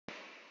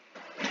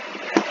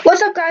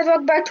up, guys?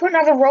 Welcome back to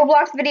another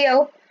Roblox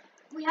video.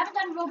 We haven't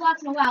done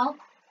Roblox in a while.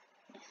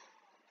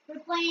 We're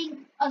playing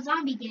a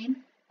zombie game,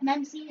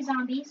 MMC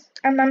Zombies.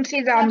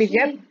 MMC Zombies, it's actually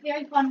yep.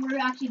 Very fun. We're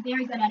actually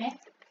very good at it.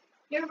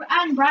 You're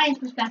on Brian's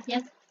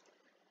perspective.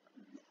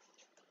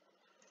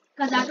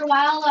 Because after a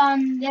while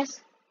on this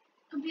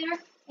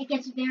computer, it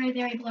gets very,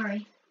 very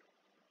blurry.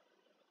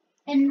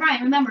 And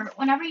Brian, remember,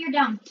 whenever you're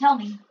down, tell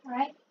me,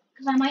 alright?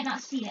 Because I might not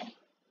see it.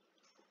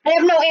 I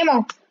have no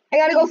ammo. I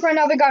gotta go for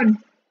another gun.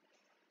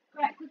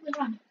 Alright, quickly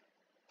run.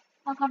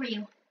 I'll cover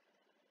you.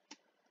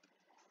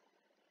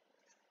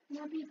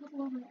 There'll be a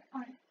couple over there.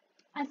 Alright.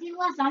 I see the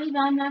last zombie, but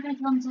I'm not gonna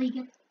kill him until you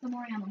get some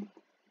more ammo.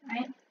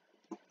 Alright?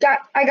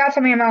 I got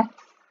some ammo.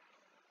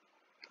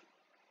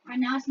 Alright,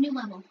 now it's a new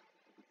level.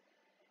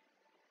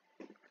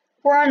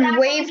 We're on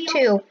wave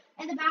 2.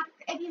 In the back,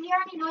 if you hear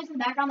any noise in the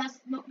background, that's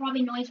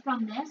probably noise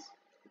from this.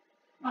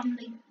 From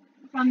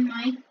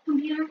my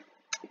computer.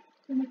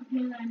 From the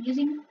computer that I'm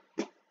using.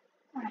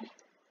 Alright.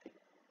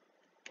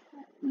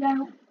 We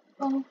gotta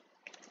go.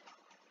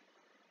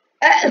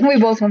 We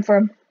both went for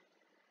him.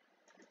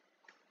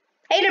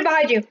 Hayden,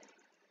 behind you.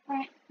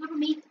 Alright, cover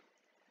me.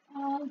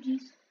 Oh,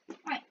 jeez.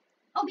 Alright.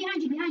 Oh,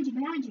 behind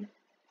you.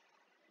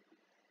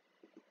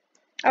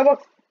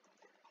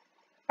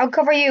 I'll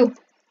cover you.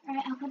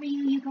 Alright, I'll cover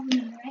you, you cover me,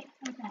 alright?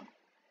 How's that?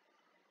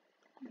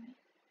 Alright.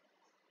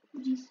 Oh,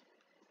 jeez.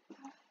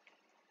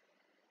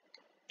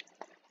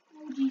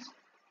 Oh, jeez.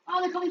 Oh,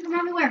 they're coming from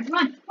everywhere.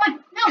 Run!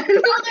 No! Oh, they're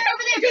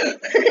over there too!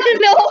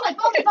 No!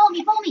 Follow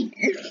me!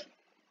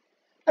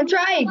 I'm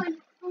trying.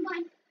 I'm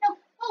blind. No!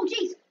 Oh,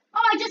 jeez!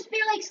 Oh, I just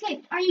barely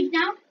escaped. Are you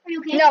down? Are you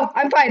okay? No,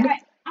 I'm fine.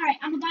 Alright,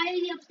 I'm gonna buy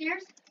the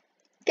upstairs.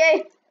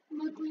 Okay. I'm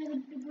gonna clear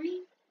the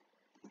debris.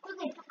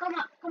 Quickly, come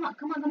on.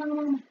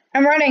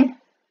 I'm running. I'm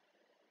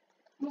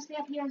gonna stay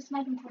up here and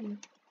snipe him for you.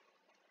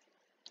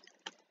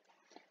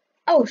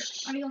 Oh,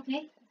 Are you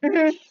okay?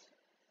 Mhm.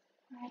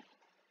 Alright.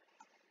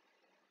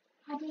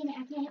 God dang it,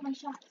 I can't hit my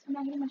shots. I'm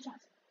not hitting my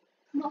shots.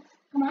 Come on.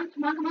 I'm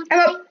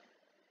up.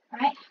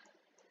 Alright.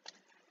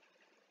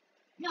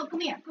 No,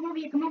 come here. Come over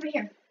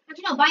here.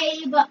 Actually, no, buy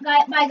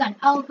a gun.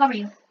 I'll cover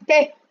you.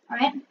 Okay.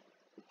 Alright?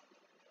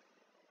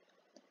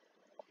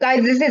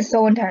 Guys, this is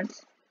so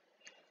intense.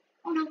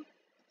 Oh no.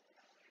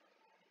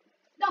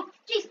 No,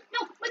 jeez,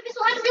 no, my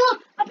pistol had to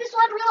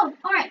reload.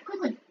 Alright,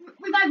 quickly.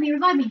 Revive me.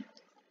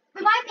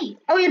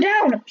 Oh, you're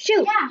down.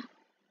 Shoot. Yeah.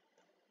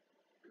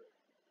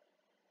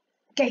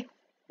 Okay.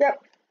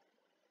 Yep.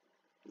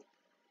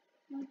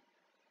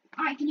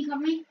 Alright, can you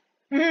cover me?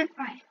 Mhm.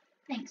 Alright,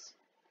 thanks.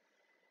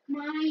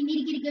 Come on, I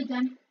need to get a good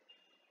gun.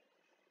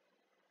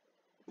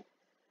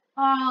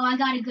 Oh, I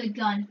got a good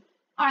gun.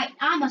 Alright,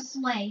 I'm a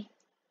slay.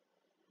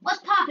 What's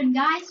poppin',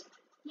 guys?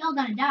 Y'all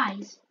gonna die.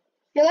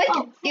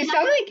 You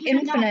sound like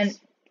Infinite.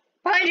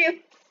 Behind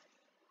you.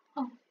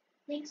 Oh,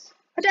 thanks.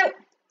 Watch out.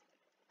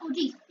 Oh,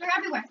 jeez, they're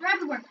everywhere.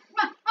 Run.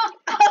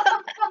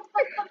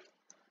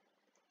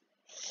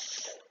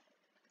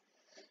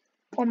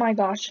 Oh my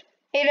gosh.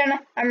 Hayden,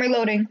 I'm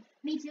reloading.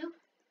 Me too.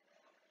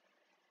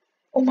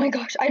 Oh my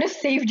gosh, I just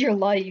saved your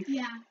life.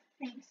 Yeah,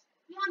 thanks.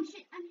 No, I'm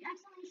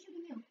accidentally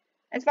shooting you.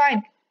 It's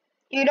fine.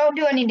 You don't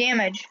do any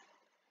damage.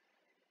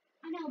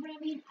 I know, but I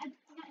mean, I'm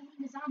not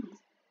hitting the zombies.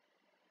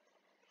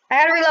 I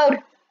had to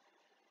reload.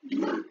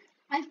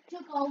 I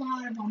took a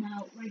lot of them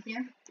out right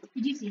there.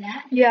 Did you see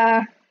that?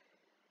 Yeah.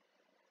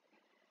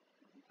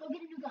 Go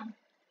get a new gun.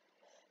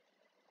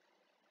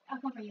 I'll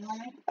cover you,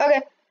 alright?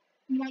 Okay.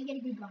 You gotta get a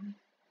good gun.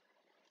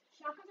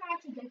 Shotguns are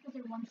actually good because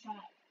they're one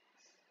shot.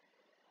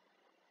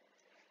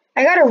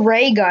 I got a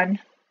ray gun.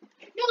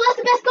 No, that's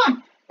the best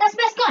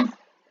gun.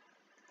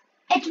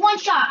 It's one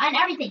shot on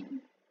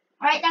everything.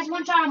 Alright, that's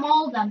one shot on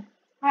all of them.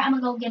 Alright, I'm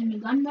gonna go get a new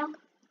gun now.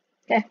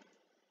 Okay.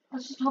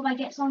 Let's just hope I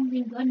get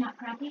something good, not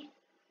crappy.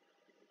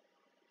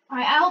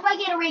 Alright, I hope I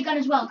get a ray gun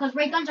as well, because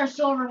ray guns are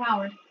so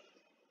overpowered.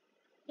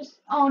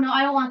 Oh no,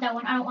 I don't want that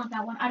one.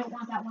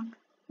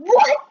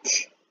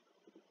 What?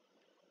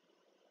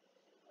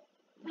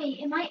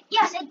 Wait,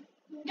 yes, it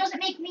doesn't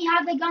make me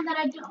have the gun that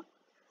I do.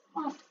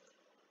 Oh.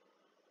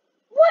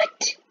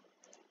 What?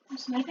 I'm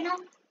sniping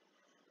him.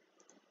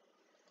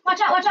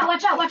 Watch out.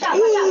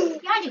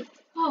 Behind you.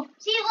 Oh,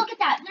 see, look at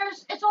that.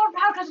 It's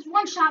overpowered because it's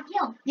one shot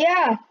kill.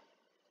 Yeah.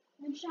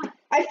 One shot.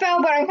 I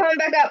fell, but I'm coming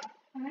back up.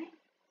 Alright.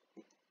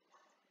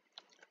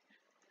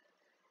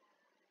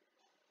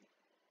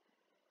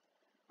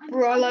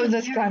 Bro, I love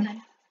this gun.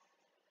 Good.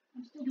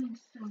 I'm still doing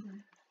so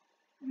good.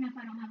 Even if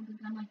I don't have a good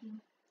gun like you.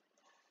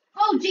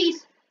 Oh,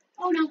 jeez.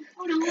 Oh, no.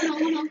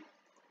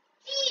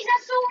 Jeez,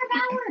 that's so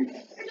overpowered.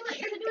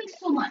 You're doing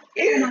so much.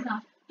 Oh, my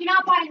gosh. Do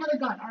not buy another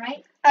gun,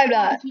 alright? I'm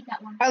not. Keep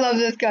that one. I love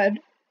this gun.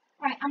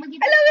 Alright, I'm gonna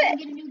get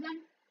a new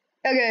gun.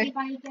 Okay. See if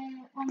I get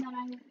one that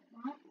I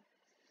want.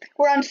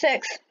 We're on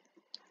 6.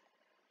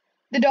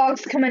 The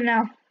dog's coming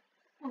now.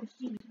 Oh,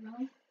 jeez,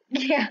 really?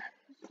 Yeah.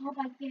 Just hope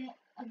I get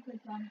a good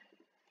gun.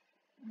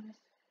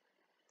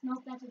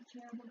 Nope, that's a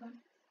terrible gun.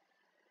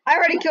 I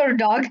already killed a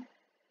dog.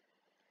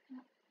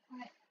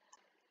 Alright.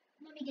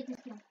 Let me get this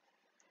kill.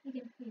 Let me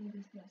get a few of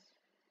these kills.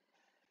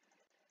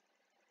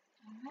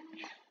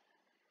 Alright.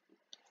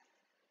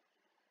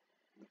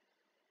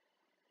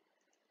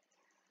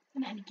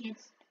 Come at me,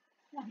 kids.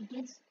 Come at me,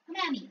 kids. Come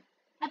at me.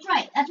 That's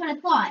right. That's what I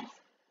thought.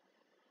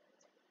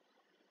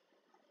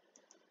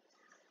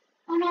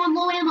 Oh no, I'm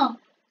low ammo.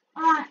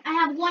 I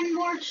have one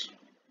more.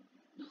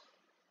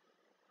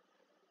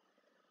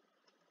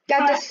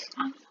 Got this.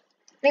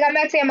 I got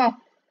max ammo.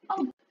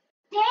 Oh,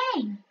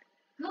 dang.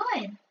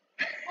 Good.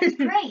 That's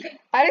great.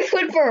 I just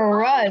went for a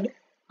run.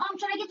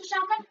 Should I get the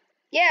shotgun?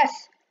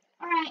 Yes.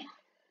 Alright.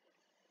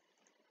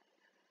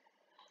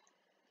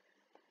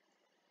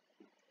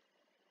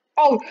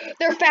 Oh,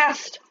 they're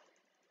fast.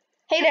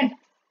 Hayden.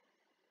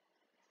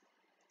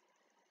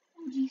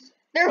 Oh, jeez.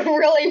 They're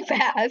really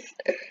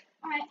fast.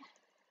 Alright.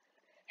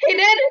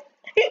 Hayden.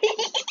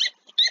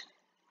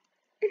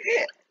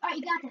 Alright,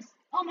 you got this.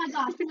 Oh my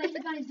gosh, the laser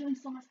gun is doing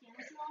so much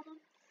damage to all of them.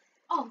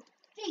 Oh,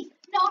 jeez.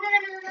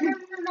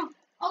 No.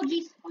 Oh,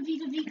 jeez.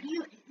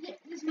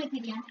 This might be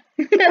the end.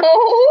 No.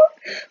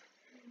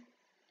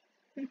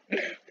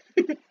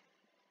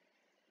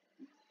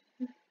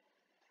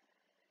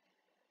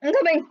 I'm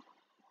coming.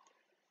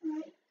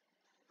 Alright.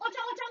 Watch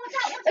out.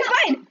 It's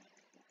fine.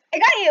 I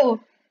got you.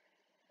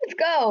 Let's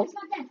go. It's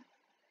not dead.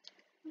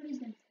 What is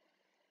this?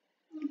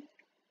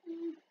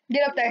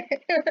 Get up there. I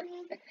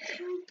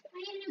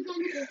need a new gun.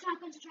 The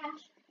shotgun's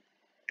trash.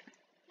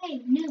 Hey,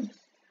 news.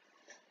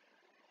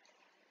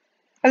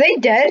 Are they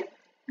dead?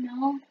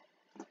 No.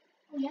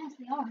 Oh, yes,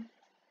 they are.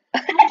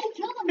 How did you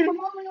kill them from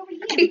all the way over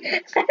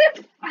here?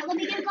 Alright, let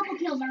me get a couple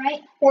kills,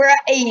 alright? We're at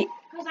 8.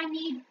 Because I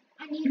need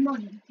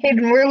money.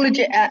 Hayden, we're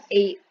legit at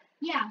 8.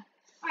 Yeah.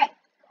 Alright,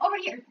 over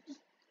here. Just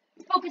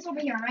focus over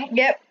here, alright?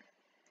 Yep.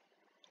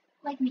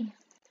 Like me.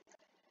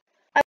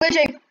 I'm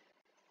glitching.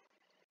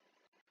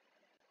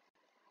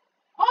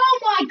 Oh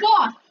my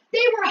god! They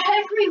were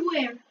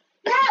everywhere!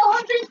 You had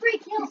 103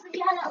 kills and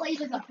you had that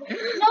laser gun.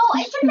 No,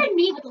 it should have been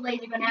me with the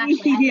laser gun,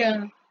 actually.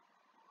 Yeah.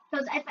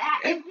 Because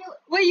if you...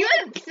 Wait, you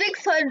had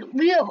 600.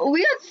 We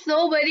had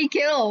so many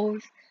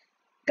kills.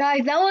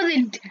 Guys, that was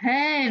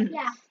intense.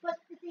 Yeah, but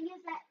the thing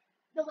is that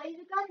the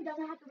laser gun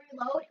doesn't have to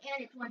reload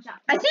and it's one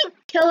shot. I think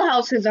kill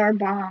houses are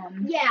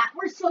bomb. Yeah,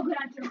 we're so good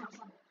on kill house.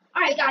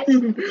 Alright, guys.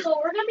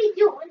 So we're going to be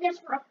doing this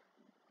for a...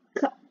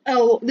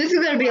 Oh, this is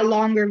going to be a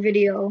longer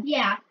video.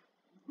 Yeah,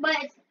 but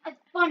it's a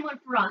fun one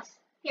for us.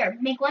 Here,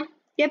 make one.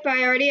 Yep,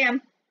 I already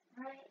am.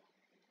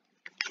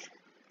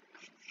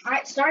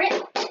 Alright, start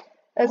it.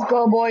 Let's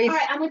go, boys.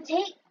 Alright, I'm gonna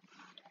take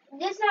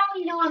this. How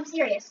you know I'm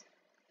serious.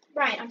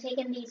 Brian, I'm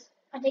taking these.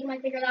 I'm taking my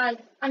fingers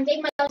out. I'm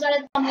taking my thumbs out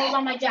of the thumbholes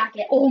on my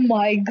jacket. Oh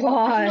my No,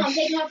 I'm gosh.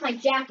 taking off my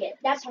jacket.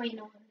 That's how you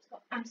know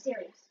I'm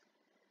serious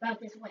about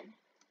this win.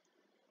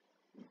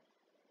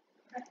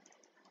 Alright,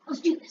 let's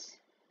do this.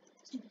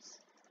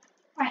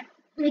 Alright,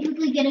 let me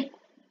quickly get it.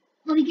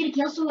 Let me get a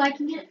kill so I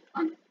can get it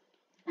on.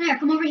 There,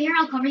 come over here.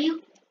 I'll cover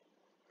you.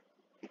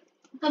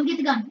 Come get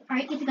the gun.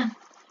 Alright, get the gun.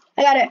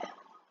 I got it.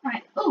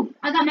 Alright. Oh,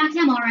 I got max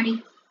ammo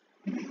already.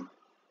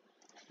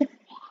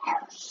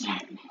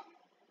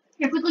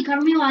 Here, quickly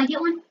cover me while I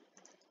get one.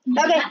 Can you do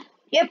Okay. that?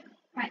 Yep.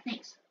 Alright,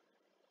 thanks.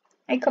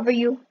 I cover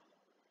you.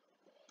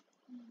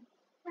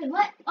 Wait,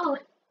 what? Oh,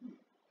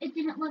 it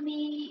didn't let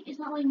me. It's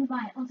not letting me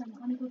buy it. 1 second.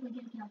 Let me quickly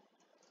get a kill.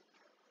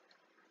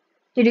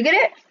 Did you get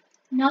it?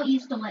 No, you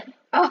stole it.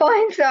 Oh,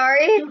 I'm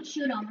sorry. Don't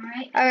shoot them,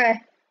 alright?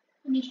 Okay.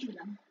 Let me shoot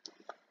them.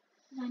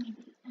 I need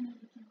to kill.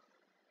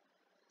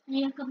 I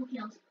need a couple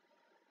kills.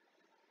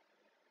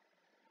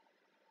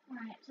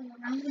 Alright, so the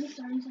round's gonna be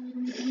starting, so they're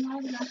gonna be getting out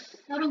of the gun.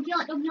 No,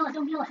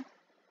 don't kill it.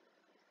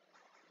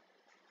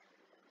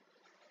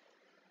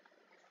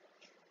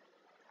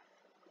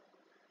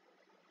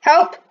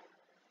 Help.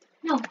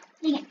 No,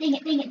 dang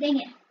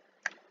it.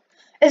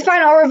 It's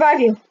fine. I'll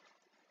revive you.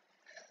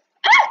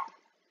 Ah!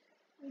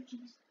 Oh,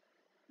 jeez.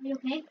 Are you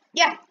okay?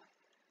 Yeah.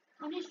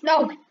 I'm just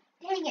No.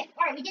 Dang it.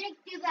 Alright, we didn't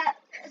do that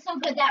so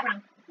good that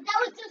round. But that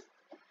was just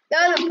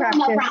That was a warm-up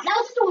practice. round. That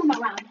was just a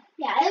warm-up round.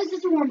 Yeah, it was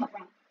just a warm-up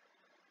round.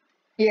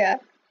 Yeah.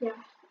 Yeah.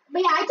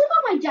 But yeah, I took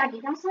off my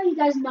jacket. That's how you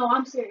guys know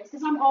I'm serious,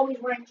 because I'm always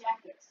wearing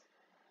jackets.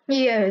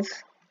 He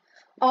is.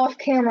 Off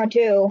camera,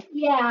 too.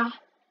 Yeah.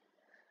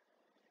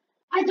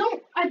 I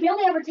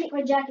barely ever take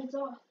my jackets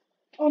off.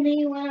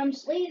 Only when I'm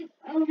asleep,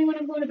 only when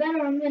I'm going to bed,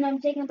 or when I'm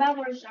taking a bath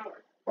or a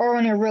shower. Or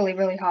when you're really,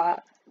 really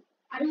hot.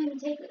 I don't even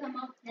take them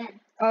off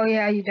then. Oh,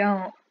 yeah, you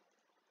don't.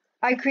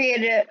 I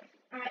created it.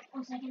 Alright,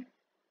 1 second.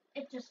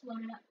 It just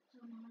loaded up.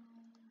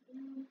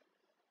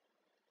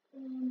 So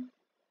now,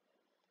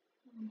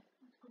 let's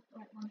go for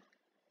that one.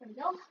 There we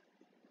go.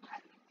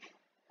 Alright.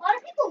 A lot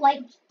of people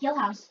like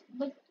Gillhouse.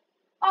 Look.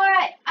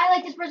 Alright, I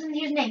like this person's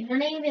username. Their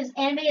name is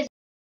Anime is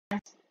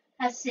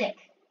That's sick.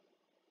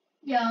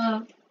 Yo,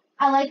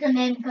 I like their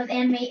name because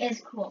anime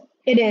is cool.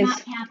 It is.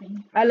 Not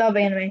capping. I love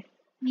anime.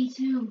 Me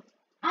too.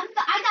 I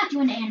got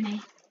you into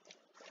anime.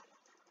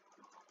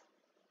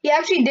 He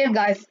actually did,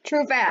 guys.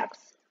 True facts.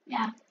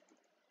 Yeah.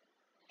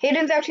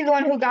 Hayden's actually the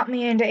one who got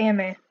me into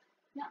anime.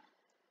 Yeah.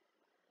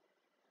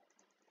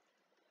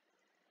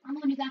 I'm the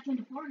one who got you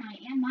into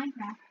Fortnite and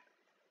Minecraft.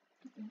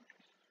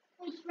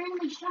 I just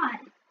randomly shot.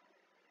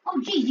 Oh,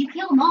 jeez, you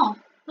killed them all.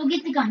 Go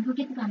get the gun.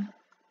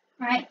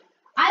 Alright.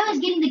 I was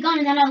getting the gun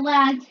and then I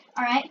lagged.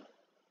 Alright.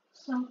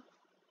 So,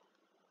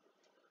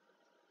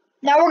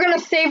 Now we're gonna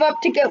save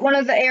up to get one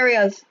of the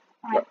areas.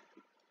 Alright.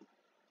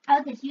 I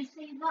like this. You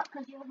save up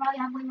because you probably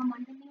have way more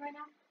money than me right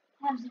now.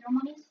 I have 0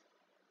 monies.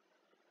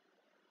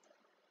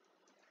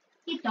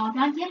 Get dog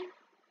on kid.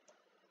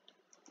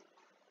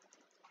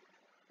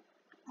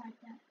 Alright,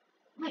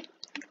 wait.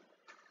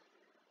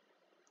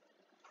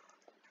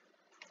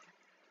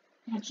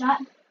 Headshot.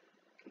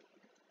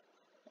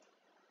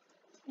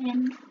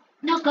 And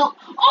no scope.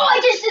 Oh, I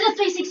just did a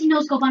 360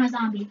 no scope on a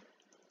zombie.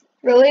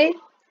 Really?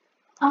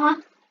 Uh-huh.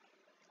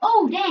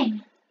 Oh,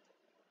 dang.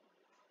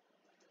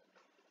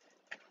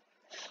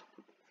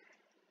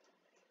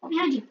 Oh,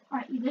 behind you.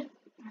 Alright, you good?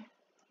 Alright.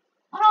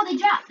 Oh no, they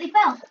dropped. They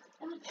fell.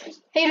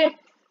 Hayden.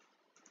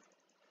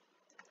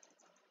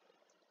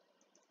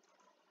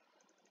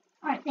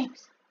 Alright,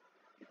 thanks.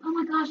 Oh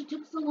my gosh, it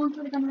took so long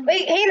for the gun.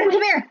 Wait, Hayden,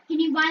 come here. Can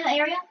you buy the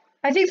area?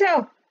 I think so.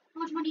 How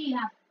much money do you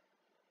have?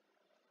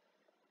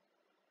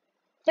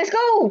 Let's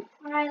go.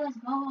 Alright, let's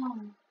go.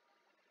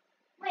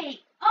 Wait.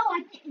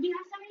 Oh, do you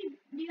have 70?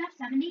 Do you have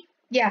 70?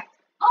 Yeah.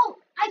 Oh,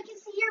 I can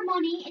see your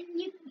money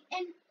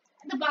and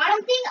the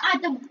bottom thing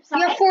at the side.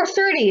 You have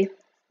 430.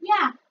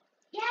 Yeah.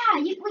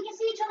 Yeah, we can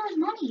see each other's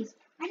monies.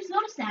 I just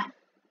noticed that.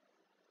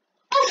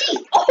 Oh,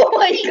 jeez. Oh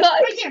my Jeez,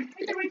 god. Right there.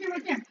 Right there, right there,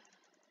 right there.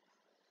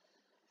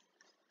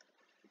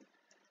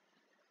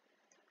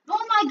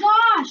 Oh my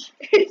gosh.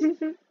 These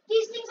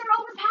things are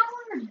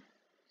overpowered.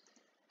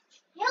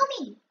 Help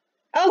me.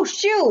 Oh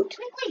shoot.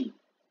 Quickly.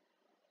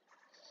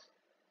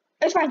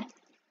 It's fine.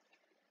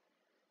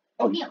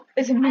 Oh, Neil,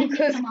 it's a me.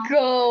 Let's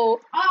go.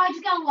 Oh, I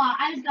just got a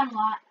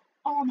lot.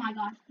 Oh my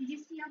gosh. Did you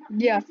see how much?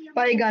 Yeah,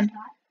 buy a gun.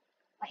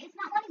 Wait, it's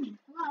not letting me.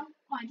 Hello?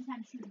 Oh, I just had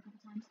to shoot a couple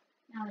times.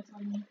 Now it's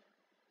letting me.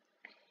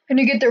 Can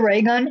you get the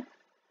ray gun?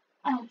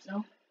 I hope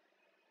so.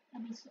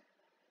 That'd be so...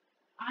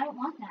 I don't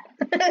want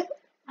that.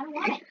 I don't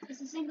want it. It's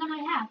the same gun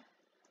I have.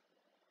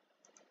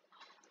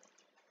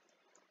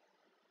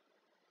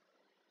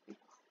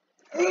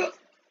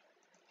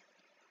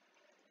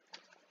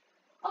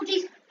 Oh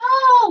jeez.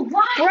 No!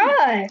 Why?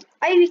 Bruh,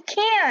 I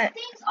can't.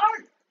 Things are...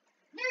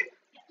 They're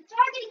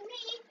targeting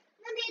me.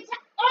 And then they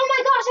attack... Oh my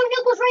gosh, our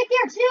nuke was right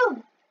there too.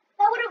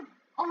 That would have...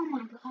 Oh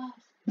my gosh.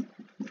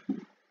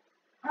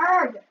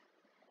 Hard.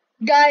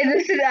 Guys,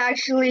 this is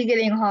actually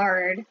getting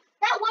hard.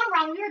 That one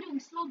round, we were doing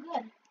so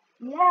good.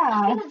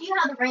 Yeah. Because you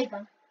have the ray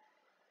gun.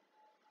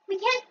 We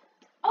can't...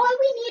 All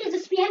we need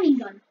is a spamming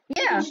gun.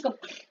 Yeah. Just go...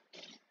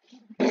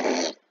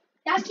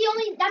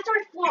 That's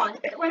our flaw.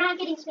 We're not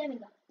getting spamming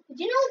gun. Did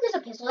you know that there's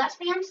a pistol that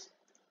spams?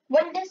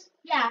 What? This?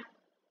 Yeah.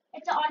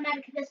 It's an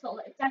automatic pistol.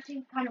 It's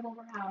actually kind of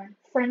overpowered.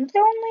 Friends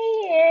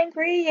only and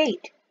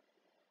create.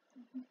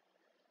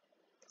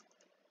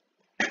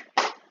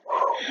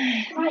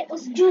 Alright,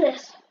 let's do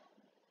this.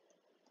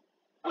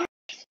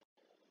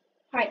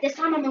 Alright, this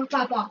time I'm gonna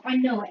pop off. I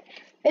know it.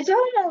 It's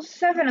almost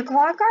 7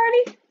 o'clock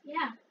already?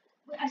 Yeah.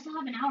 Wait, I still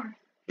have an hour.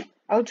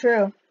 Oh,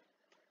 true.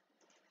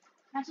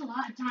 That's a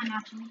lot of time,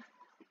 actually.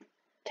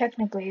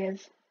 Technically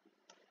is.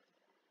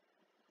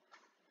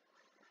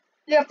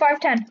 You have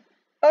 510.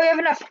 Oh, you have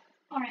enough.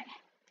 Alright.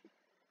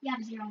 You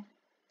have 0.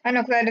 I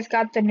know, because I just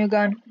got the new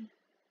gun. Okay.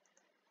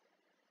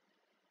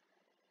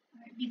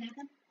 Alright, do you got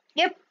them?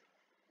 Yep.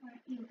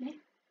 Alright, you okay?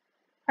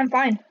 I'm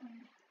fine.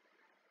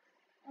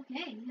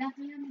 Okay, you have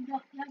 300. You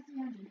have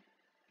 300.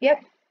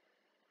 Yep.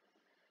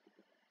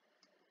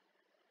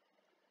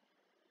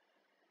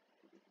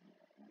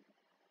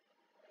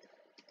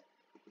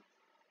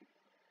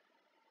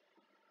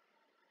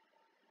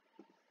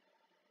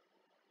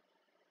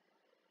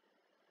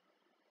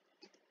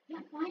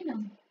 Can't find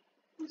them.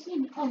 What's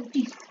in? Oh,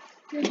 jeez.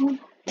 There's one.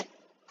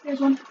 There's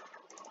one.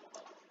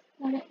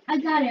 Got it. I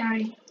got it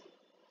already.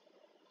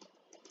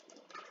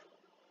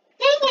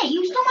 Dang it!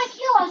 You stole my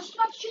kill. I was just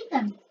about to shoot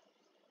them.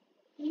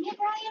 Dang it,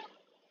 Brian.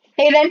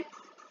 Hayden,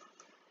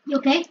 You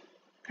okay?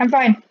 I'm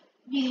fine.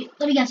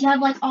 Let me guess. You have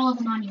like all of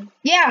them on you.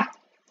 Yeah.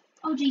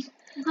 Oh, jeez.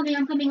 I'm coming.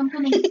 I'm coming. I'm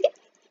coming.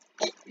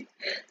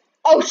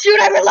 Oh, shoot,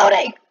 I'm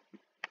reloading.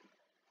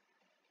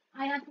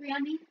 I have 3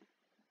 on me.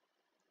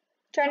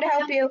 Trying to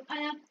help you. I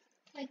have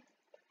like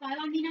 5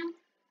 on me now.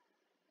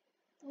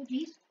 Oh,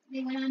 jeez.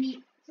 They went on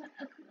me.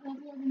 A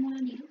couple of them went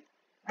on you.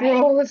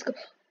 Bro, let's go.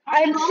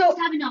 I I'm so... almost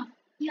have enough.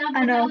 You have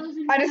I know.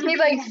 1,000 I just need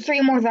like 110.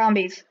 3 more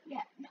zombies. Yeah,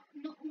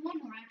 no, one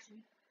more actually.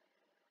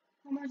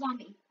 One more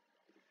zombie.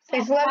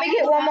 Okay, so let me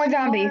get one more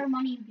zombie. More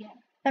money you get.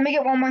 Let me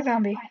get one more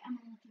zombie. Alright, I'm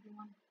gonna let you do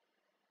one.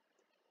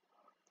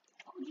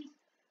 Oh jeez.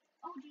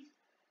 Oh jeez.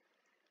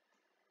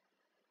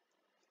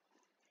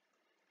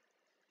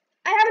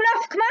 I have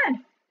enough. Come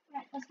on.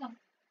 Alright, let's go.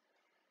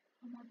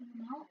 I'm marking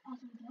them out.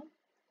 Also go.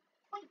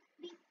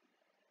 Wait.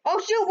 Oh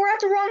shoot, we're at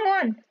the wrong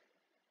one.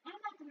 I'm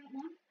not the right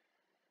one.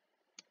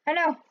 I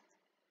know.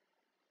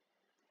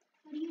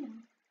 How do you know?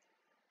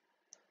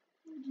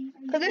 Oh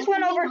jeez. Cause this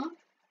one over.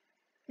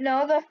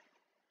 No, the.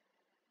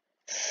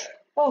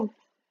 Oh.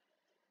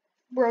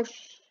 Bro.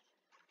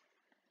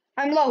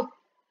 I'm low.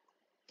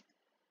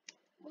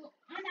 Well,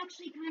 I'm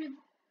actually kind of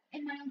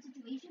in my own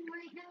situation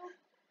right now.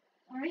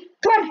 Sorry.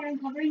 Come on. I'm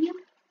covering you.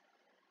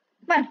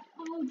 Come on.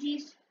 Oh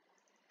jeez.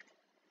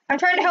 I'm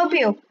trying to help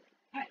you.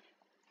 Alright.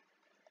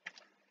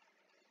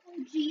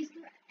 Oh jeez,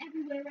 they're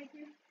everywhere right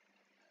there.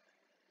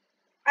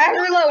 I have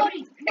to reload.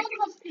 Both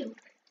of us do.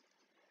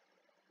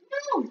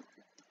 No!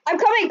 I'm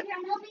coming. Here,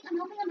 I'm helping.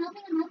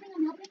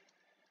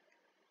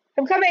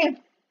 I'm coming.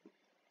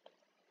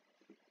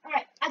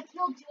 Alright, I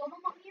killed 2 of them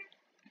up here.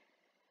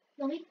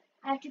 Kill me.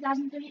 I have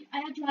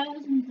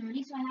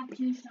 2030, so I have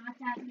 2 shots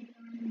at getting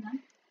a random gun.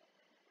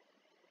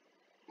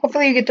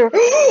 Hopefully you get through.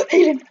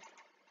 Hayden.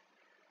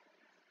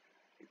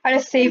 I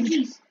just Oh saved.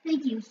 jeez,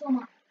 thank you so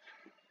much.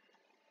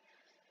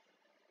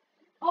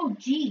 Oh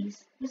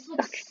jeez, this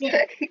looks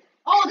sick.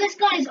 Oh, this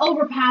gun is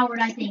overpowered,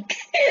 I think.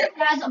 It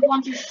has a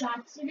bunch of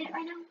shots in it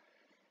right now.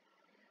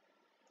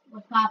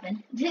 What's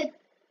poppin'?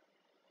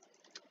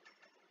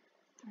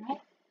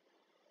 Alright.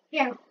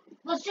 Here,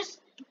 let's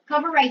just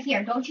cover right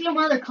here. Don't shoot them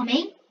while they're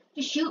coming.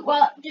 Just shoot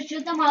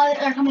them while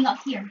they're coming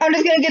up here. I'm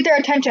just gonna get their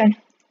attention.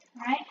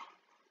 Alright.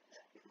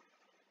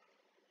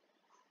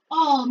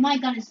 Oh, my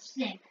gun is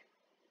sick.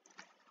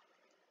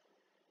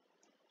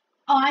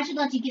 Oh, I should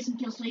let you get some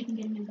kills so you can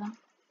get a new gun.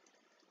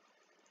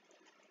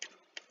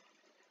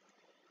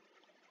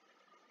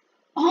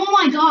 Oh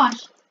my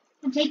gosh!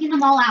 I'm taking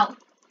them all out.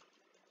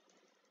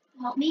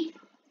 Help me.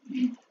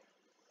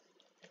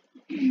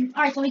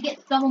 Alright, so we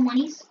get double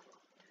monies.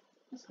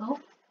 Let's go.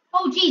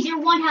 Oh geez, you're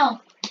 1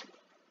 health.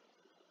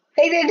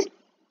 Hayden.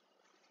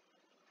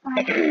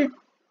 Alright.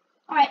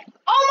 Alright.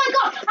 Oh my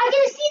god! I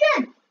didn't see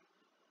them!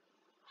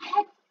 I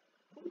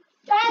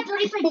had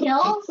 33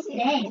 kills?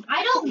 Dang.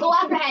 I don't go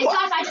after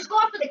headshots, I just go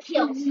after the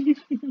kills.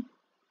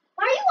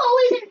 Why are you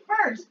always in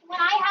first when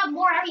I have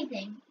more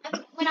everything?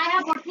 When I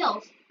have more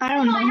kills? I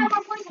don't know. I have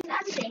more points and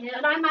everything,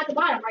 and I'm at the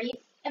bottom. Are you?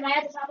 Am I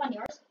at the top on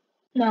yours?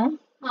 No.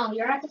 Oh,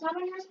 you're at the top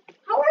on yours?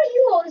 How are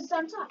you always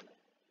on top?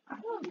 I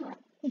don't know.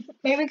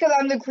 Maybe because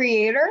I'm the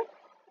creator.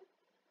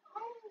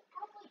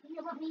 Probably.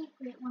 Here, let me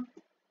create one.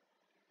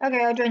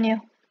 Okay, I'll join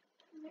you.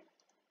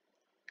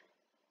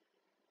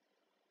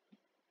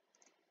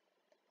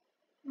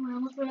 I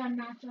almost put on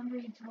match. I'm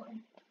ready to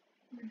tilting.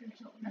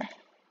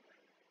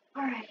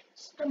 Alright,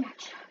 still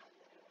match.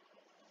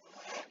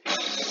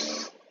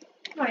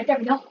 Alright, there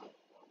we go.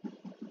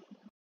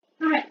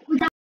 Alright, we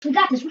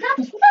got this.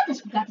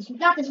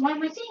 Why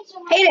am I saying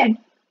so much? Hayden.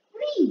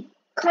 Three.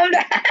 Calm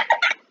down.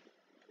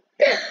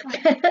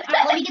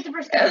 Alright, let me get the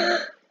first kill.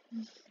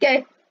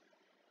 Okay.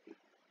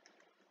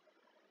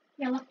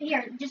 Here, look,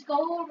 here, just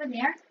go over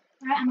there.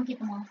 Alright, I'm gonna get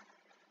them all.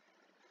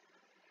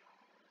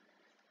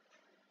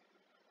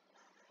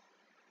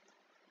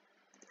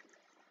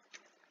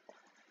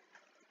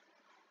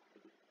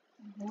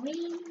 Boy.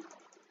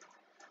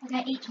 I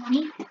got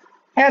 820.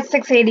 I got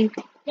 680.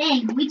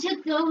 Dang, we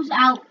took those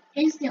out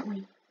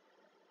instantly.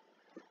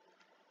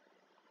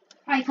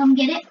 Alright, come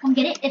get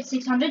it. It's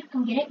 600.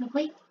 Come get it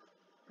quickly.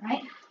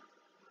 Alright.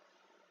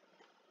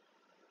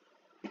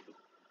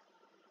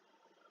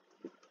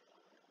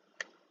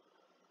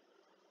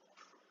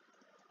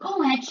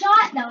 Oh,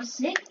 headshot. That was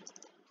sick.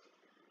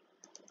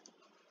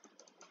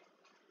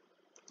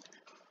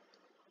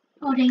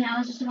 Oh, dang, I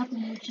was just about to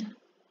headshot.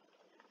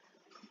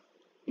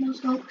 No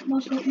scope.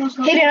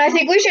 Hayden, I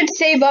think we should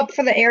save up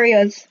for the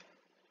areas.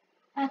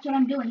 That's what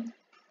I'm doing.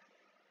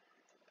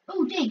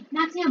 Oh, dang,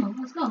 max ammo.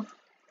 Let's go.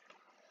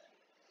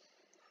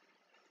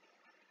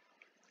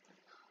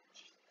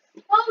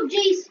 Oh,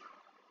 jeez.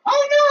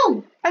 Oh,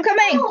 no. I'm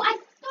coming. Oh, I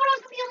thought I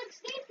was going to be able to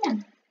escape them.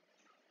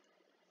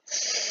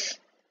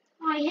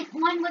 I hit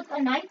one with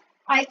a knife.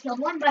 I killed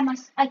one.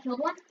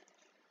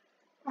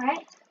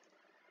 Alright.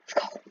 Let's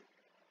go.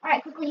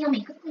 Alright, quickly heal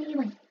me.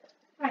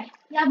 Alright,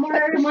 you have more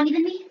money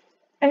than me?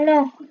 I don't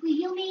know. Quickly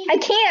heal me. I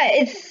can't.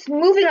 It's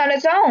moving on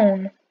its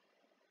own.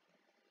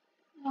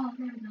 Oh,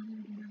 there we go.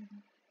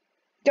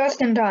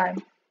 Just in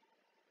time.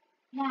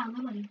 Yeah,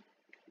 literally.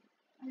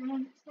 I'm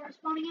gonna start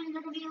spawning in and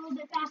they're gonna be a little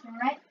bit faster,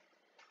 alright?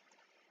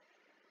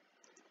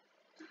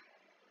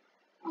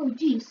 Oh,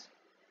 jeez.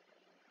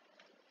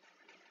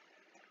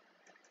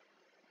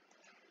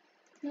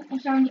 I'm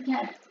starting to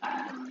get it.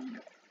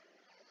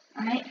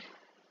 Alright.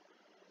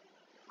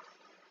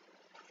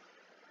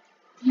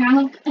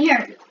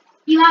 Here,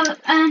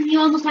 you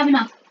almost have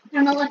enough.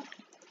 I'm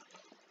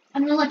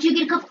gonna let you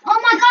get a couple.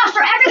 Oh my gosh,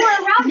 they're everywhere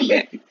around me.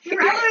 They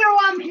were everywhere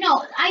around me.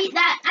 No,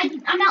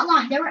 I'm not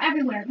lying. They were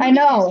everywhere. I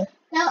know.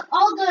 They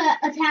all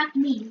attacked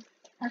me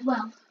as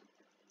well.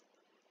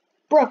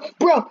 Bro. Dang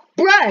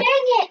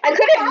it! I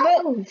couldn't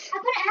move. I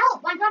couldn't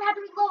help. My gun had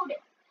to reload.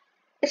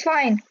 It's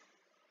fine.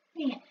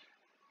 Dang it.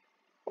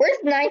 We're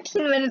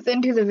 19 minutes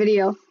into the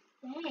video.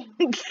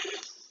 Dang.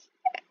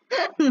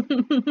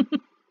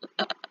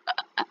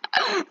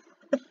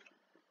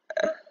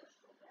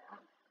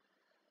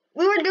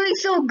 We were doing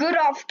so good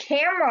off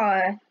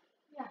camera.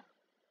 Yeah.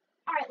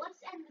 Alright,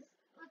 let's end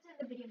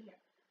the video here.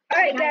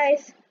 Alright,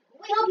 guys.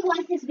 We hope you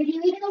liked this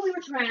video, even though we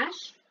were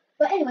trash.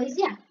 But anyways,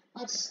 yeah.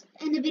 Let's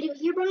end the video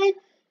here, Brian.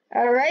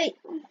 Alright.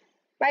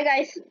 Bye,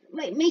 guys.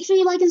 Wait, make sure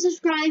you like and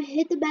subscribe.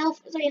 Hit the bell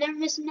so you never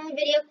miss another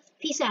video.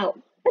 Peace out.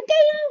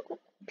 Okay.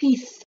 Peace.